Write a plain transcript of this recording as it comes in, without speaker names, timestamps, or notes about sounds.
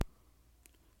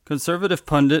Conservative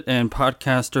pundit and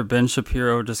podcaster Ben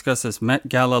Shapiro discusses Met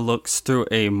Gala looks through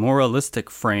a moralistic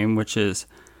frame, which is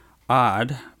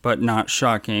odd, but not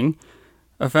shocking.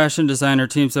 A fashion designer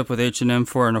teams up with H&M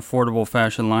for an affordable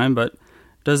fashion line, but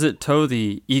does it toe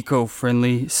the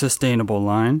eco-friendly, sustainable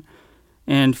line?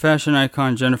 And fashion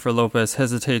icon Jennifer Lopez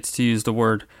hesitates to use the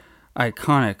word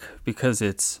iconic because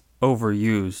it's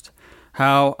overused.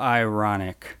 How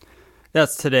ironic.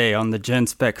 That's today on the Gen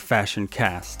Spec Fashion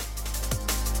Cast.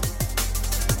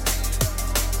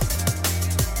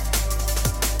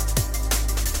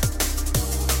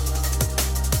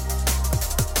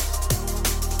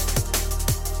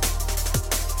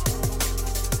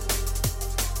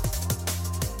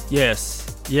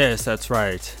 Yes, that's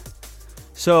right.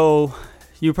 So,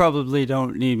 you probably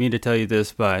don't need me to tell you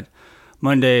this, but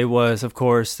Monday was, of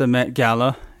course, the Met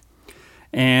Gala,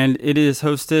 and it is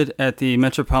hosted at the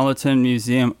Metropolitan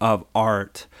Museum of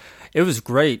Art. It was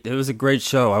great. It was a great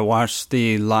show. I watched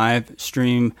the live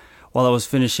stream while I was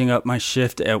finishing up my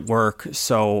shift at work,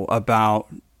 so about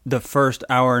the first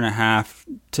hour and a half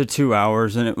to 2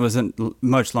 hours, and it wasn't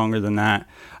much longer than that.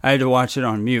 I had to watch it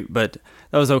on mute, but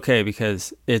that was okay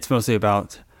because it's mostly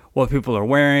about what people are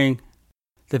wearing,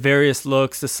 the various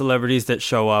looks, the celebrities that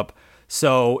show up.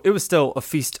 So it was still a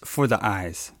feast for the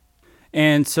eyes.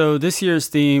 And so this year's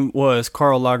theme was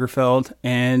Karl Lagerfeld,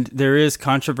 and there is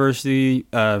controversy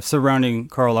surrounding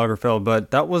Karl Lagerfeld, but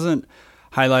that wasn't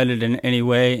highlighted in any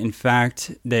way. In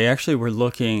fact, they actually were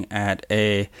looking at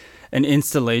an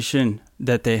installation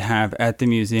that they have at the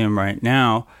museum right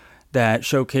now that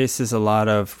showcases a lot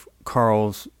of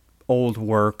Karl's old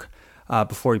work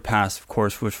before he passed, of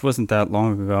course, which wasn't that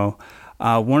long ago.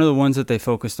 One of the ones that they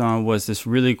focused on was this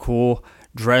really cool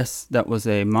dress that was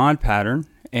a mod pattern,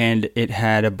 and it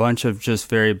had a bunch of just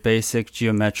very basic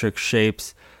geometric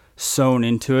shapes sewn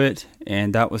into it,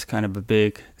 and that was kind of a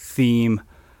big theme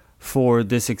for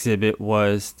this exhibit,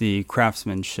 was the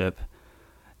craftsmanship.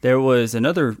 There was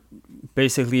another,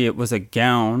 basically it was a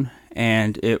gown,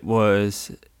 and it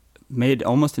was made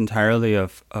almost entirely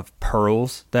of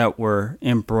pearls that were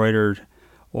embroidered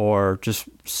or just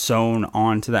sewn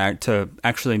onto that to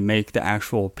actually make the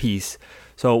actual piece.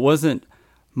 So it wasn't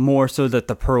more so that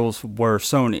the pearls were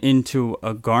sewn into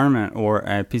a garment or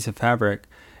a piece of fabric.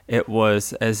 It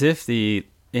was as if the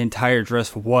entire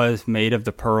dress was made of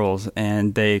the pearls,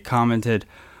 and they commented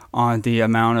on the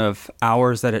amount of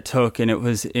hours that it took, and it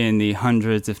was in the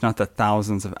hundreds, if not the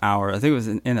thousands of hours. I think it was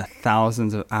in the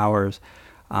thousands of hours.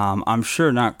 I'm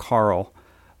sure not Karl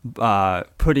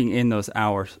putting in those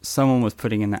hours. Someone was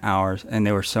putting in the hours, and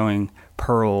they were sewing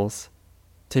pearls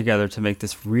together to make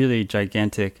this really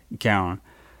gigantic gown.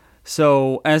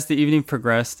 So as the evening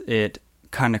progressed, it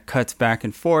kind of cuts back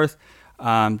and forth.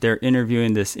 They're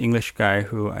interviewing this English guy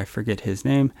who I forget his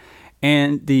name.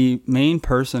 And the main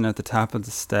person at the top of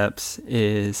the steps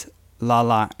is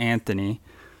Lala Anthony.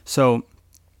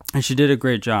 And she did a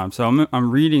great job. So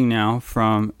I'm reading now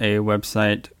from a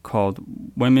website called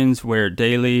Women's Wear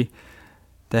Daily.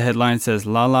 The headline says,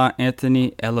 Lala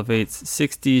Anthony elevates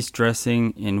 60s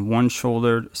dressing in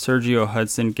one-shouldered Sergio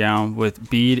Hudson gown with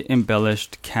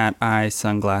bead-embellished cat eye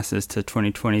sunglasses to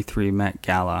 2023 Met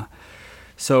Gala.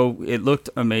 So it looked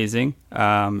amazing.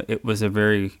 It was a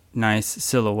very nice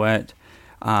silhouette.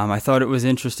 I thought it was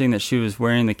interesting that she was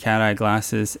wearing the cat eye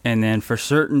glasses, and then for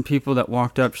certain people that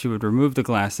walked up, she would remove the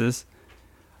glasses.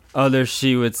 Others,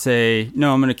 she would say,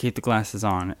 no, I'm going to keep the glasses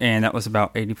on. And that was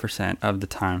about 80% of the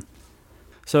time.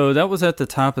 So that was at the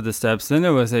top of the steps. Then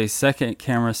there was a second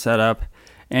camera setup.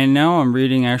 And now I'm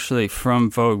reading actually from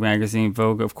Vogue magazine.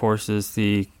 Vogue, of course, is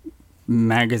the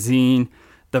magazine,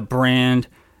 the brand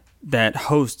that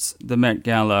hosts the Met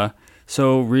Gala.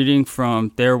 So reading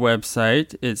from their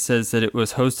website, it says that it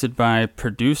was hosted by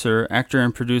actor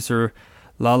and producer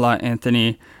Lala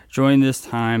Anthony, joined this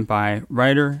time by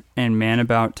writer and man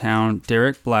about town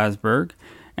Derek Blasberg,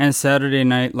 and Saturday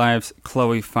Night Live's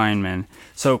Chloe Fineman.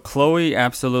 So Chloe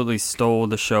absolutely stole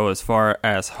the show as far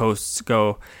as hosts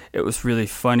go. It was really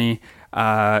funny.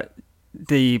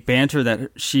 The banter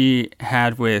that she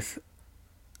had with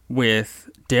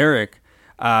Derek,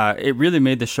 it really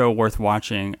made the show worth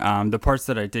watching. The parts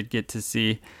that I did get to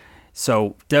see.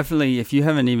 So definitely, if you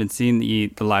haven't even seen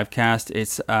the live cast,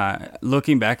 it's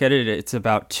looking back at it, it's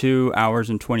about 2 hours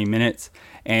and 20 minutes.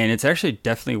 And it's actually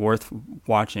definitely worth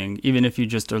watching, even if you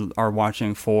just are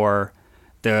watching for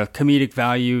the comedic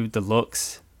value, the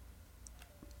looks.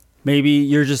 Maybe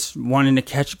you're just wanting to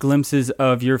catch glimpses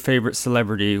of your favorite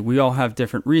celebrity. We all have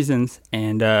different reasons,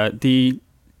 and the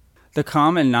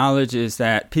common knowledge is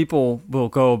that people will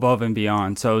go above and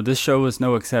beyond. So this show was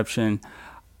no exception.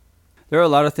 there are a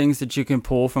lot of things that you can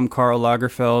pull from Karl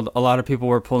Lagerfeld. A lot of people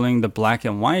were pulling the black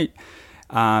and white.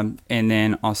 And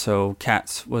then also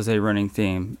cats was a running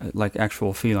theme, like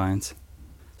actual felines.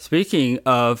 Speaking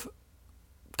of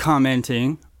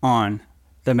commenting on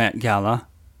the Met Gala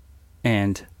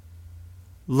and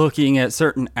looking at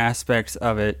certain aspects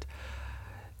of it,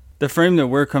 the frame that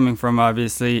we're coming from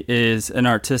obviously is an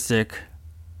artistic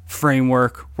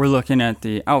framework. We're looking at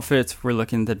the outfits, we're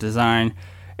looking at the design,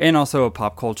 and also a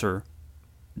pop culture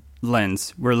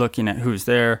lens. We're looking at who's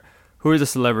there, who are the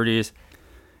celebrities.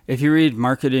 If you read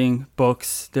marketing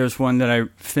books, there's one that I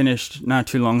finished not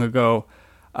too long ago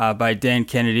by Dan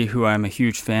Kennedy, who I'm a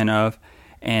huge fan of,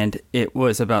 and it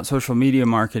was about social media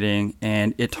marketing,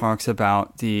 and it talks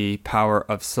about the power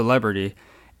of celebrity.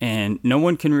 And no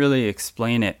one can really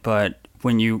explain it, but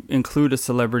when you include a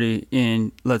celebrity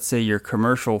in, let's say, your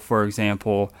commercial, for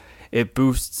example, it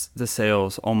boosts the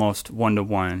sales almost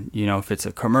 1-to-1. You know, if it's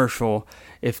a commercial,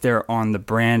 if they're on the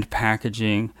brand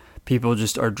packaging, people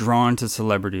just are drawn to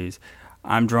celebrities.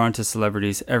 I'm drawn to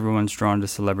celebrities. Everyone's drawn to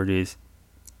celebrities.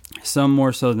 Some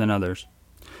more so than others.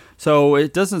 So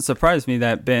it doesn't surprise me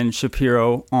that Ben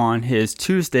Shapiro on his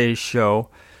Tuesday show,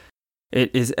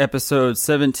 it is episode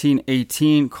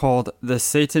 1718 called The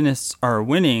Satanists Are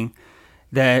Winning,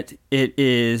 that it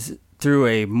is through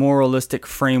a moralistic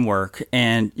framework.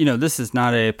 And, you know, this is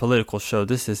not a political show.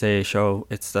 This is a show,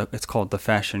 it's called The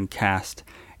Fashion Cast.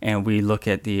 And we look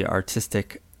at the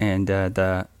artistic and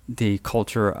the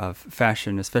culture of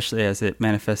fashion, especially as it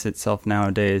manifests itself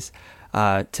nowadays,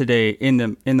 today in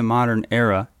the modern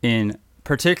era, in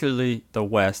particularly the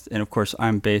West. And of course,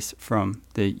 I'm based from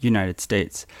the United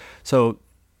States, so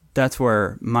that's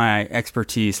where my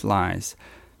expertise lies.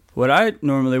 What I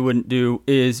normally wouldn't do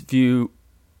is view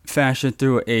fashion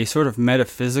through a sort of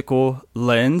metaphysical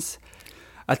lens.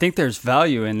 I think there's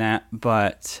value in that,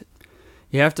 but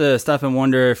you have to stop and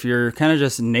wonder if you're kind of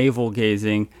just navel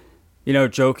gazing. You know,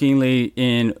 jokingly,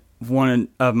 in one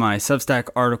of my Substack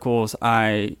articles,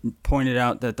 I pointed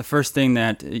out that the first thing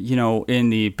that, you know, in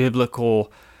the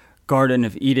biblical Garden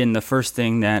of Eden, the first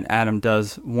thing that Adam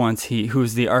does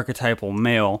who's the archetypal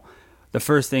male, the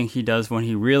first thing he does when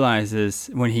he realizes,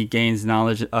 when he gains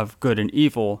knowledge of good and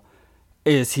evil,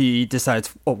 is he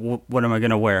decides, oh, what am I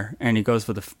going to wear? And he goes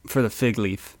for the fig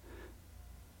leaf.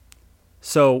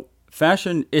 So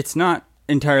fashion, it's not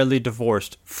entirely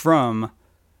divorced from,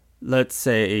 let's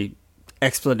say,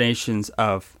 explanations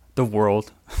of the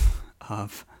world,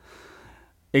 of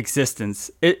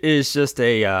existence. It is just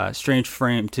a strange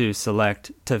frame to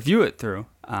select to view it through,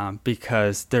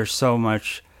 because there's so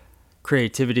much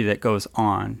creativity that goes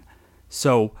on.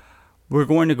 So we're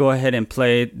going to go ahead and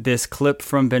play this clip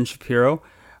from Ben Shapiro.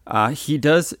 He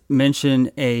does mention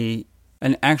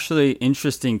an actually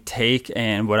interesting take,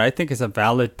 and what I think is a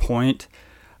valid point.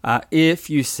 If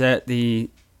you set the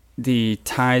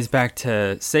ties back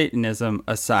to Satanism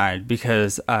aside,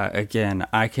 because again,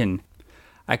 I can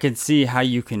see how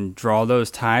you can draw those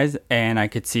ties, and I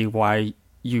could see why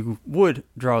you would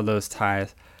draw those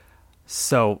ties.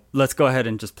 So let's go ahead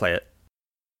and just play it.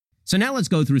 So now let's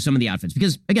go through some of the outfits,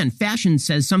 because again, fashion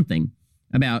says something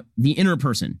about the inner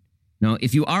person. Now,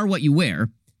 if you are what you wear,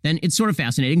 then it's sort of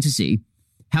fascinating to see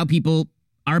how people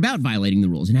are about violating the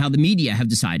rules and how the media have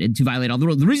decided to violate all the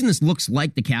rules. The reason this looks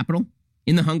like the Capitol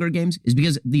in the Hunger Games is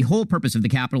because the whole purpose of the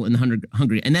Capitol in the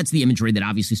Hunger, and that's the imagery that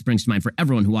obviously springs to mind for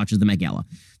everyone who watches the Met Gala.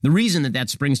 The reason that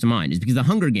springs to mind is because the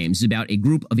Hunger Games is about a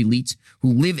group of elites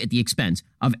who live at the expense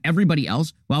of everybody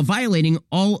else while violating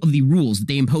all of the rules that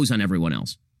they impose on everyone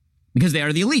else, because they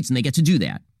are the elites and they get to do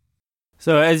that.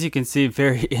 So as you can see,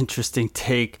 very interesting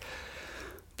take,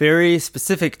 very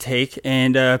specific take,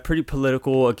 and pretty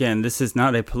political. Again, this is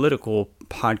not a political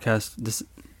podcast. This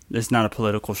is not a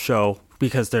political show,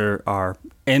 because there are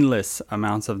endless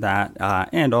amounts of that.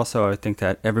 And also, I think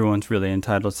that everyone's really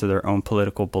entitled to their own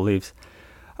political beliefs.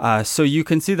 So you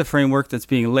can see the framework that's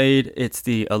being laid. It's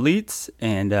the elites,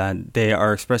 and they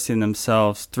are expressing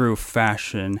themselves through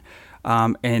fashion.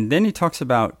 And then he talks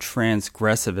about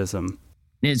transgressivism.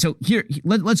 And so here,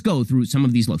 let's go through some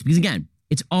of these looks, because again,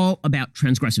 it's all about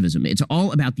transgressivism. It's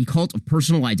all about the cult of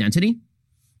personal identity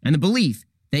and the belief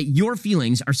that your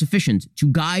feelings are sufficient to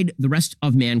guide the rest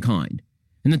of mankind,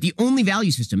 and that the only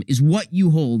value system is what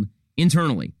you hold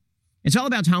internally. It's all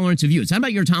about tolerance of you. It's not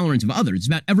about your tolerance of others. It's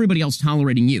about everybody else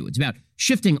tolerating you. It's about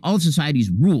shifting all of society's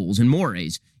rules and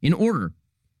mores in order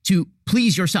to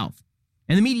please yourself.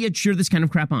 And the media cheer this kind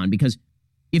of crap on, because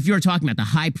if you're talking about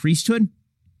the high priesthood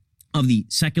of the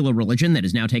secular religion that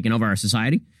has now taken over our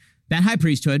society, that high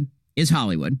priesthood is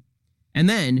Hollywood. And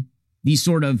then these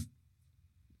sort of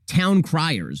town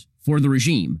criers for the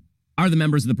regime are the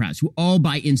members of the press who all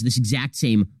buy into this exact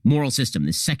same moral system,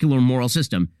 this secular moral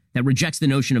system that rejects the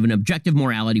notion of an objective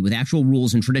morality with actual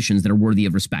rules and traditions that are worthy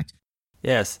of respect.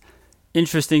 Yes.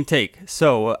 Interesting take.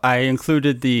 So I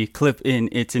included the clip in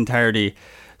its entirety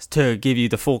to give you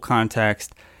the full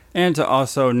context and to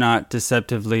also not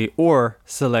deceptively or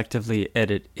selectively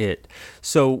edit it.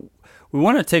 So we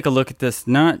want to take a look at this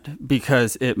not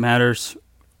because it matters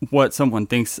what someone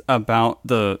thinks about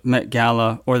the Met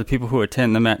Gala or the people who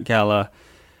attend the Met Gala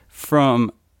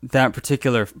from that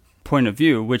particular point of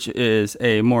view, which is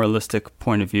a moralistic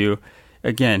point of view.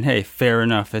 Again, hey, fair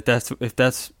enough. If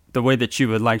that's the way that you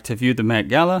would like to view the Met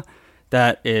Gala,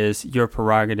 that is your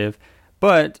prerogative.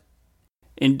 But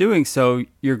in doing so,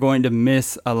 you're going to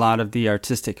miss a lot of the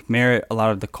artistic merit, a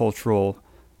lot of the cultural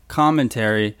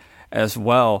commentary as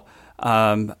well.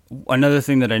 Another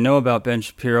thing that I know about Ben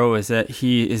Shapiro is that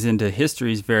he is into history.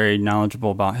 He's very knowledgeable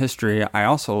about history. I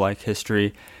also like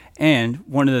history. And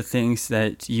one of the things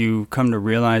that you come to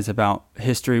realize about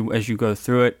history as you go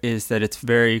through it is that it's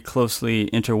very closely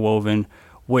interwoven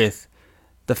with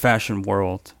the fashion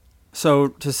world. So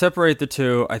to separate the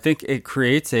two, I think it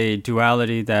creates a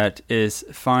duality that is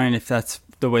fine if that's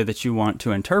the way that you want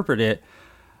to interpret it.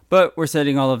 But we're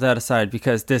setting all of that aside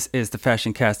because this is the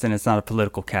fashion cast and it's not a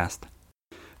political cast.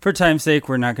 For time's sake,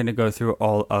 we're not going to go through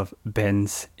all of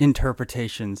Ben's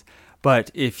interpretations.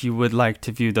 But if you would like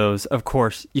to view those, of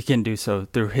course, you can do so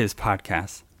through his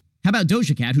podcast. How about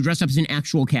Doja Cat, who dressed up as an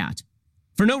actual cat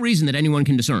for no reason that anyone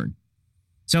can discern?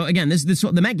 So again,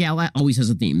 the Met Gala always has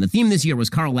a theme. The theme this year was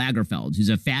Karl Lagerfeld, who's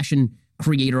a fashion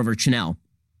creator over Chanel.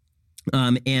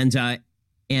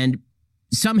 And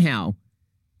somehow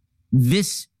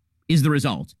this is the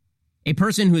result. A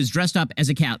person who is dressed up as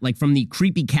a cat, like from the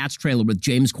creepy Cats trailer with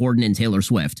James Corden and Taylor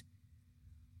Swift,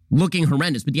 looking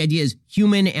horrendous. But the idea is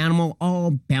human, animal,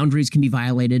 all boundaries can be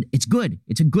violated. It's good.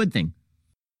 It's a good thing.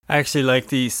 I actually like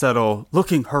the subtle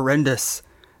looking horrendous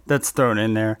that's thrown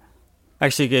in there.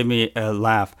 Actually gave me a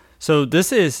laugh. So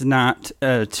this is not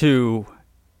to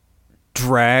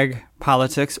drag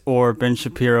politics or Ben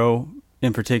Shapiro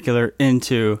in particular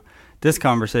into this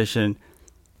conversation.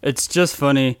 It's just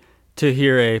funny to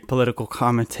hear a political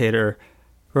commentator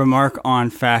remark on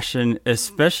fashion,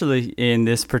 especially in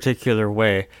this particular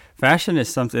way. Fashion is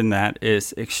something that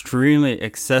is extremely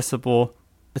accessible.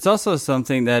 It's also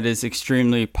something that is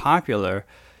extremely popular.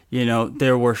 You know,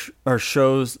 there are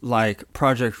shows like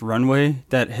Project Runway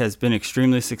that has been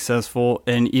extremely successful,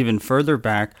 and even further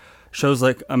back, shows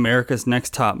like America's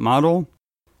Next Top Model,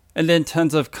 and then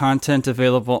tons of content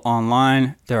available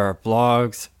online. There are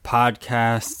blogs,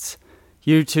 podcasts,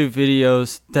 YouTube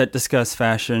videos that discuss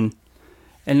fashion,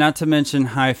 and not to mention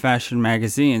high fashion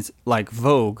magazines like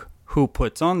Vogue, who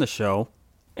puts on the show,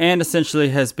 and essentially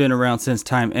has been around since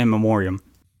time immemorial.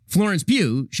 Florence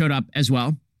Pugh showed up as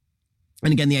well.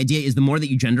 And again, the idea is the more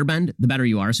that you gender bend, the better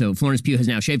you are. So Florence Pugh has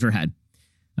now shaved her head.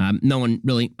 No one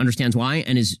really understands why,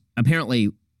 and is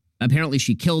apparently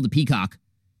she killed a peacock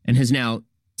and has now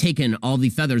taken all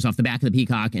the feathers off the back of the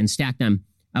peacock and stacked them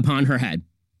upon her head.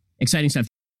 Exciting stuff.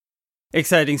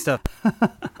 Exciting stuff.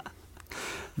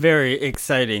 Very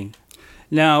exciting.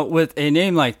 Now, with a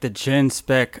name like the Gen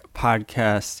Spec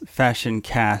Podcast Fashion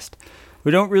Cast,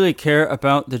 we don't really care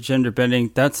about the gender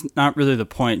bending. That's not really the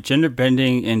point. Gender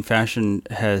bending in fashion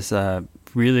has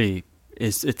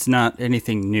it's not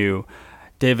anything new.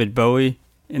 David Bowie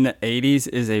in the 80s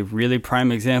is a really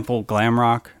prime example. Glam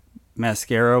rock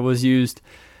mascara was used.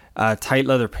 Tight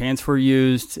leather pants were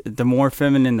used. The more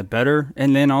feminine, the better.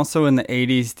 And then also in the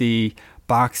 80s, the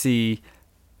boxy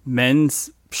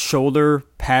men's shoulder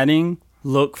padding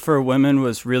look for women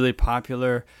was really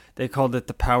popular. They called it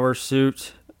the power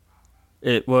suit.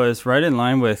 It was right in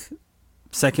line with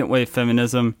second wave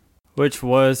feminism, which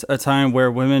was a time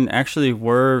where women actually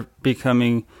were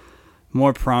becoming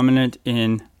more prominent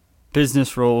in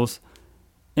business roles,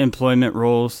 employment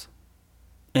roles,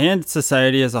 and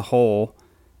society as a whole.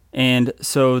 And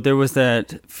so there was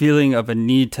that feeling of a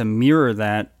need to mirror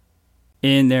that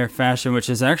in their fashion, which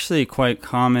is actually quite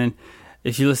common.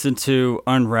 If you listen to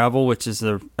Unravel, which is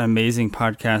an amazing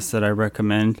podcast that I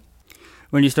recommend,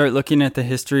 when you start looking at the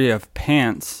history of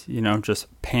pants,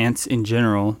 just pants in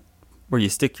general, where you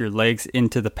stick your legs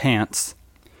into the pants,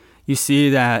 you see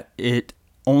that it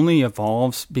only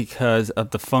evolves because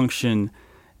of the function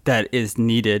that is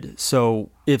needed.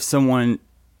 So if someone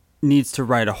needs to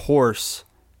ride a horse,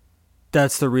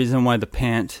 that's the reason why the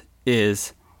pant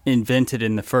is invented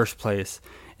in the first place.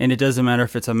 And it doesn't matter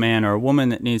if it's a man or a woman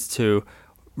that needs to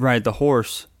ride the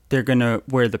horse, they're going to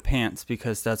wear the pants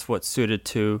because that's what's suited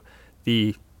to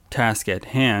the task at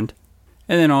hand.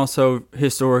 And then also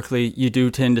historically, you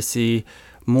do tend to see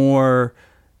more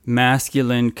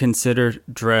masculine considered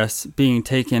dress being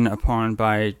taken upon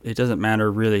by, it doesn't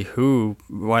matter really who,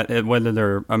 whether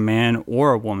they're a man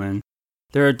or a woman.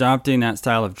 They're adopting that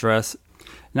style of dress,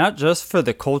 not just for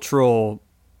the cultural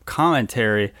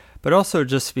commentary, but also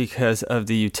just because of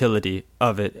the utility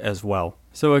of it as well.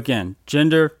 So again,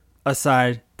 gender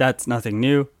aside, that's nothing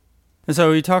new. And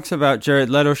so he talks about Jared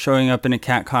Leto showing up in a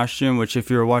cat costume, which if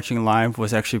you were watching live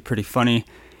was actually pretty funny.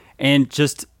 And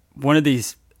just one of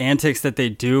these antics that they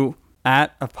do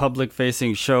at a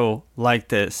public-facing show like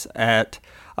this at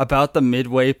about the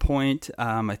midway point.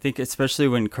 I think especially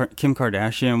when Kim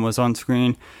Kardashian was on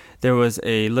screen, there was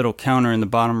a little counter in the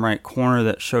bottom right corner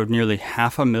that showed nearly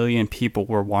 500,000 people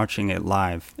were watching it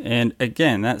live. And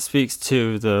again, that speaks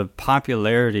to the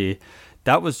popularity.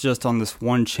 That was just on this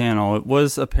one channel. It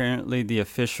was apparently the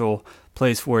official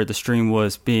place where the stream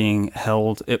was being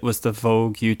held. It was the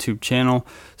Vogue YouTube channel.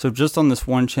 So just on this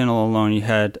one channel alone, you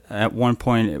had, at one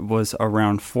point, it was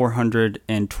around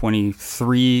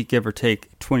 423, give or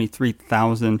take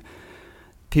 23,000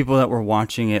 people that were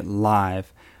watching it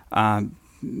live.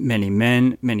 Many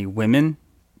men, many women.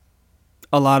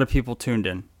 A lot of people tuned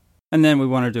in. And then we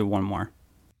want to do one more.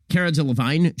 Cara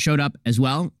Delevingne showed up as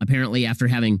well, apparently after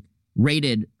having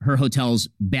raided her hotel's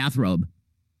bathrobe.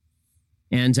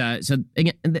 And so,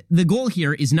 again, the goal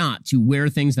here is not to wear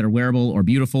things that are wearable or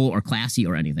beautiful or classy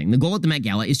or anything. The goal at the Met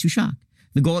Gala is to shock.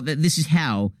 The goal that this is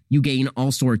how you gain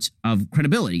all sorts of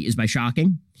credibility, is by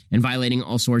shocking and violating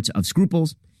all sorts of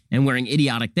scruples and wearing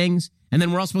idiotic things. And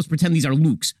then we're all supposed to pretend these are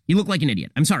looks. You look like an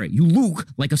idiot. I'm sorry. You look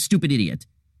like a stupid idiot.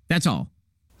 That's all.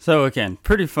 So again,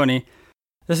 pretty funny.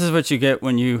 This is what you get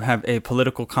when you have a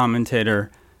political commentator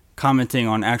commenting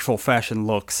on actual fashion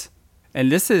looks. And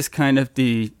this is kind of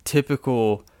the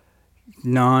typical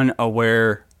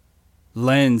non-aware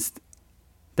lens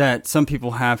that some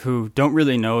people have who don't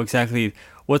really know exactly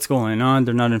what's going on.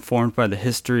 They're not informed by the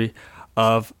history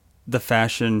of the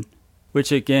fashion,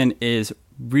 which again is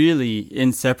really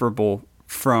inseparable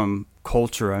from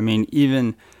culture. I mean,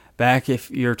 even back if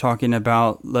you're talking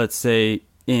about, let's say,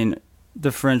 in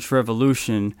the French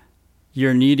Revolution,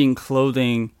 you're needing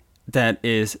clothing that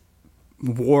is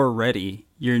war ready.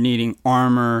 You're needing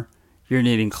armor. You're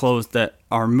needing clothes that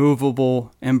are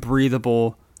movable and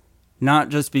breathable, not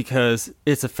just because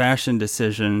it's a fashion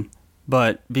decision,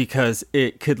 but because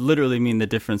it could literally mean the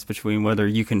difference between whether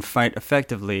you can fight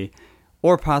effectively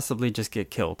or possibly just get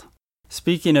killed.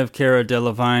 Speaking of Cara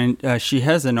Delevingne, she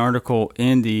has an article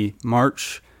in the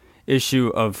March issue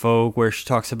of Vogue where she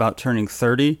talks about turning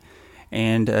 30,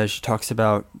 and she talks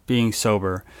about being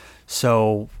sober.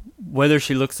 So whether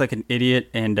she looks like an idiot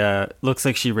and looks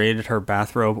like she raided her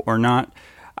bathrobe or not,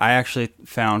 I actually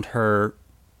found her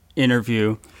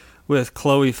interview with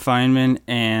Chloe Fineman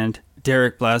and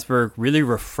Derek Blasberg really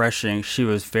refreshing. She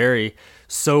was very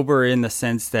sober in the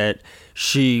sense that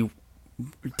she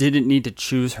didn't need to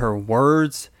choose her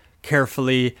words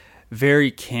carefully, very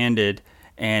candid,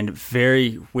 and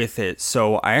very with it.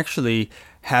 So I actually,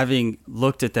 having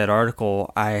looked at that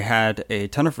article, I had a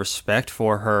ton of respect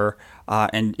for her.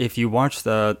 And if you watch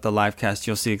the live cast,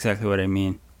 you'll see exactly what I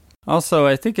mean. Also,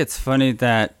 I think it's funny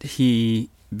that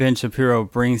Ben Shapiro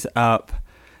brings up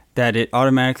that it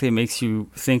automatically makes you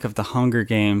think of the Hunger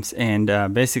Games,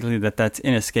 and basically that's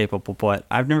inescapable. But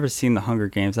I've never seen the Hunger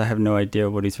Games. I have no idea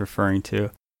what he's referring to.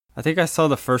 I think I saw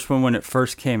the first one when it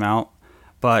first came out,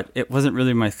 but it wasn't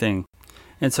really my thing.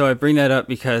 And so I bring that up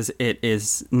because it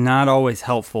is not always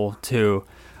helpful to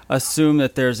assume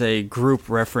that there's a group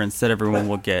reference that everyone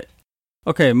will get.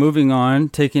 Okay, moving on,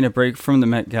 taking a break from the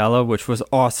Met Gala, which was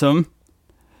awesome.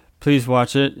 Please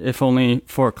watch it, if only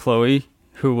for Chloe,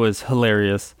 who was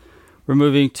hilarious. We're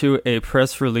moving to a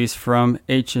press release from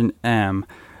H&M.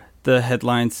 The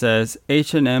headline says,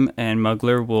 H&M and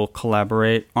Mugler will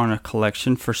collaborate on a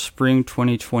collection for spring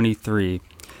 2023.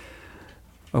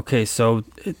 Okay, so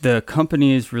the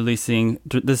company is releasing,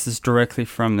 this is directly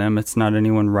from them, it's not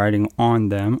anyone writing on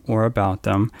them or about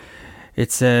them.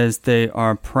 It says they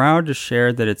are proud to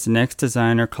share that its next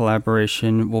designer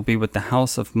collaboration will be with the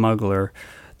House of Mugler.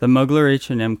 The Mugler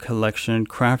H&M collection,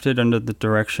 crafted under the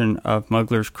direction of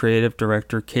Mugler's creative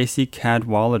director Casey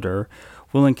Cadwallader,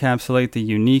 will encapsulate the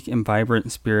unique and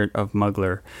vibrant spirit of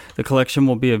Mugler. The collection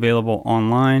will be available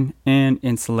online and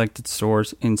in selected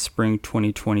stores in spring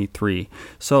 2023.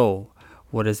 So,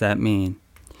 what does that mean?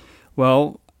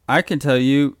 Well, I can tell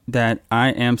you that I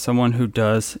am someone who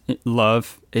does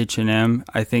love H&M.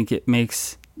 I think it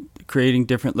makes creating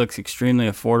different looks extremely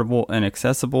affordable and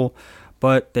accessible,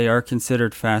 but they are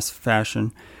considered fast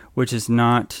fashion, which is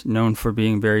not known for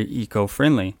being very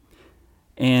eco-friendly.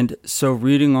 And so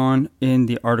reading on in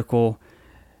the article,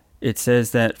 It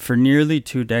says that for nearly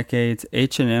 2 decades,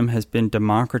 H&M has been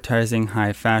democratizing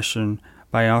high fashion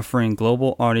by offering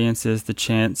global audiences the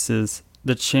chance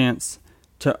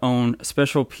to own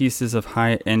special pieces of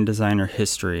high-end designer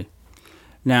history.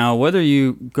 Now, whether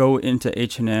you go into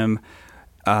H&M,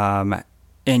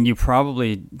 and you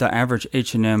probably, the average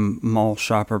H&M mall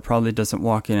shopper probably doesn't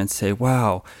walk in and say,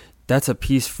 wow, that's a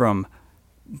piece from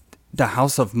the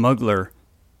House of Mugler.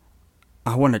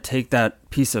 I want to take that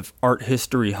piece of art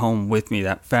history home with me,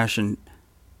 that fashion.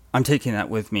 I'm taking that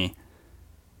with me.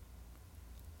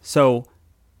 So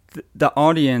the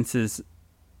audience is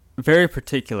very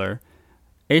particular.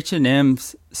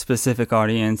 H&M's specific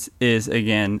audience is,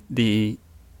 again, the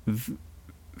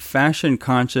fashion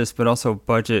conscious but also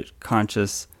budget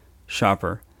conscious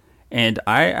shopper. And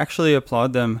I actually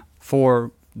applaud them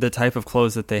for the type of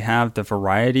clothes that they have, the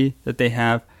variety that they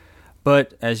have.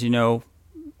 But as you know,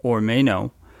 or may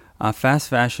know, fast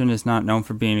fashion is not known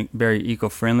for being very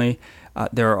eco-friendly.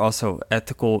 There are also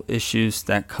ethical issues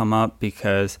that come up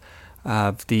because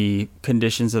of the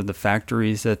conditions of the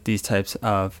factories that these types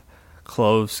of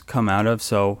clothes come out of.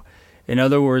 So in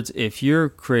other words, if you're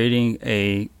creating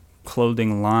a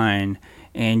clothing line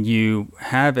and you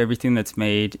have everything that's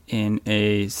made in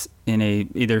a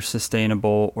either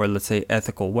sustainable or, let's say,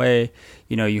 ethical way,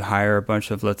 you hire a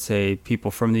bunch of, let's say, people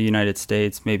from the United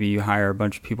States, maybe you hire a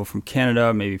bunch of people from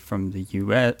Canada, maybe from the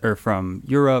US or from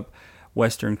Europe,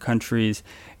 Western countries,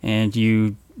 and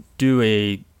you do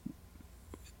a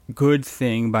good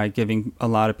thing by giving a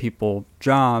lot of people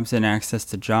jobs and access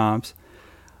to jobs.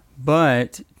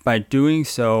 But by doing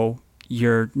so,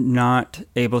 you're not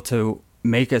able to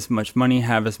make as much money,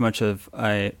 have as much of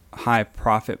a high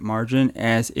profit margin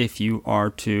as if you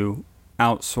are to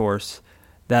outsource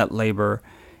that labor.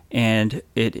 And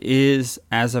it is,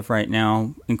 as of right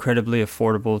now, incredibly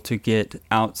affordable to get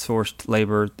outsourced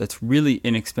labor that's really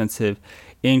inexpensive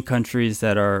in countries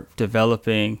that are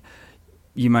developing.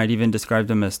 You might even describe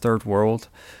them as third world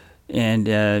and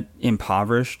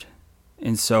impoverished.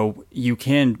 And so you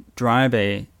can drive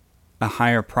a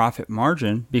higher profit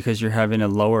margin because you're having a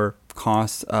lower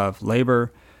cost of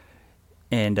labor,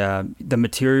 and the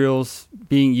materials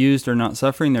being used are not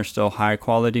suffering. They're still high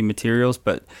quality materials,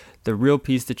 but the real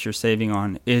piece that you're saving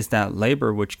on is that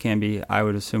labor, which can be, I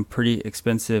would assume, pretty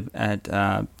expensive at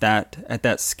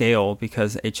that scale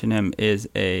because H&M is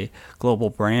a global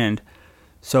brand.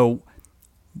 So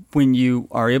when you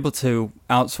are able to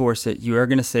outsource it, you are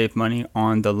going to save money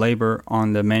on the labor,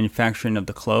 on the manufacturing of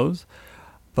the clothes,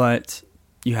 but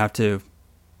you have to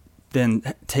then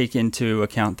take into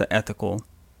account the ethical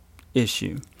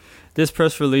issue. This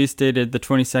press release dated the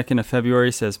 22nd of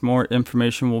February says more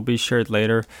information will be shared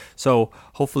later, so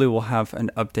hopefully we'll have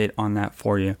an update on that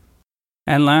for you.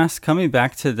 And last, coming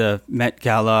back to the Met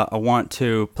Gala, I want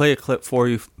to play a clip for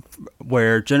you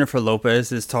where Jennifer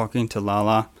Lopez is talking to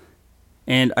Lala.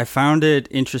 And I found it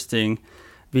interesting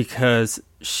because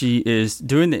she is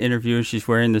doing the interview and she's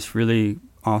wearing this really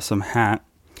awesome hat.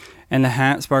 And the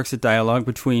hat sparks a dialogue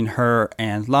between her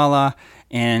and Lala.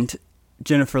 And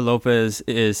Jennifer Lopez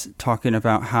is talking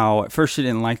about how at first she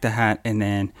didn't like the hat and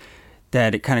then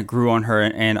that it kind of grew on her.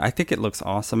 And I think it looks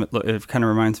awesome. It kind of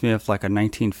reminds me of like a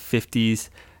 1950s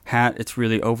hat. It's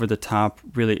really over the top,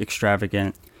 really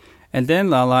extravagant. And then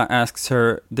Lala asks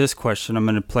her this question. I'm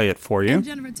going to play it for you. And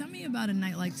Jennifer, tell me about a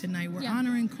night like tonight. We're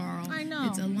honoring Carl. I know.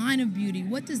 It's a line of beauty.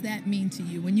 What does that mean to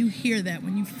you? When you hear that,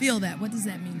 when you feel that, what does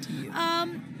that mean to you?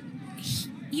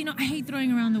 I hate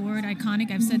throwing around the word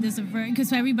iconic. I've said this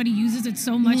because everybody uses it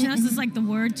so much now. It's just like the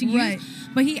word to use. Right.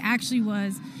 But he actually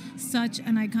was such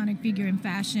an iconic figure in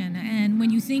fashion. And when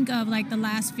you think of like the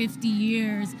last 50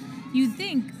 years, you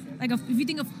think, like if you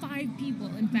think of 5 people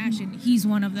in fashion, he's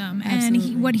one of them.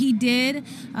 Absolutely. And what he did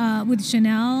with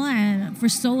Chanel and for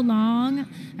so long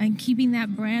and keeping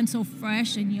that brand so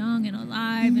fresh and young and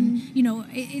alive. And,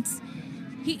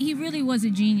 he really was a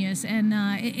genius. And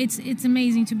it's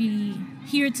amazing to be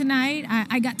here tonight.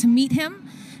 I got to meet him.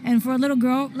 And for a little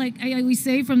girl, like I always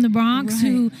say, from the Bronx,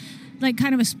 Right. who like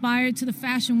kind of aspired to the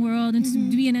fashion world and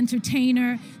to be an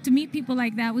entertainer, to meet people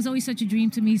like that was always such a dream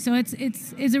to me. So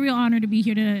it's a real honor to be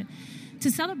here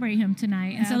to celebrate him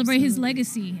tonight and celebrate his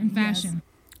legacy in fashion.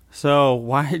 Yes. So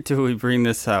why do we bring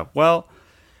this up? Well,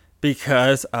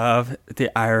 because of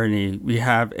the irony. We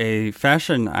have a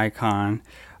fashion icon,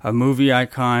 a movie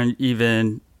icon,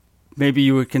 even maybe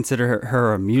you would consider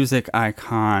her a music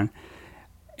icon.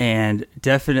 And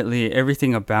definitely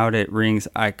everything about it rings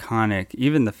iconic.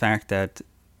 Even the fact that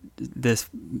this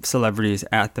celebrity is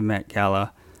at the Met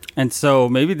Gala. And so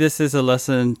maybe this is a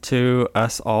lesson to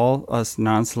us all, us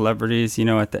non-celebrities. You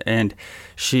know, at the end,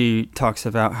 she talks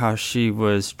about how she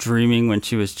was dreaming when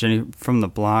she was Jenny from the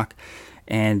Block,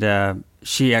 and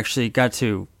she actually got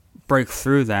to break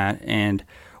through that and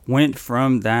went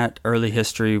from that early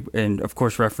history, and of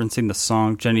course referencing the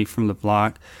song Jenny from the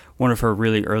Block, one of her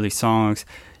really early songs,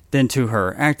 then to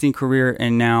her acting career,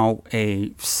 and now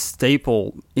a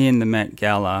staple in the Met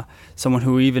Gala, someone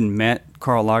who even met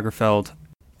Karl Lagerfeld.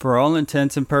 For all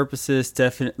intents and purposes,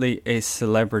 definitely a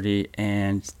celebrity,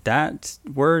 and that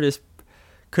word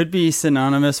could be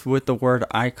synonymous with the word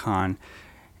icon,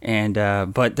 and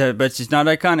but she's not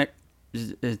iconic.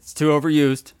 It's too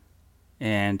overused,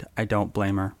 and I don't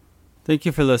blame her. Thank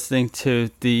you for listening to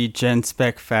the Gen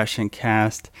Spec Fashion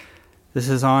Cast. This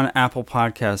is on Apple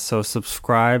Podcasts, so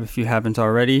subscribe if you haven't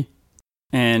already.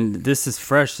 And this is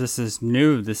fresh. This is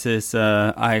new. This is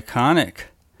iconic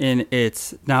in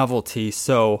its novelty.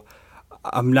 So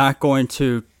I'm not going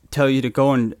to tell you to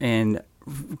go and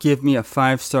give me a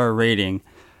 5-star rating.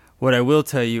 What I will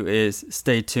tell you is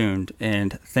stay tuned,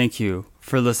 and thank you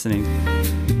for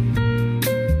listening.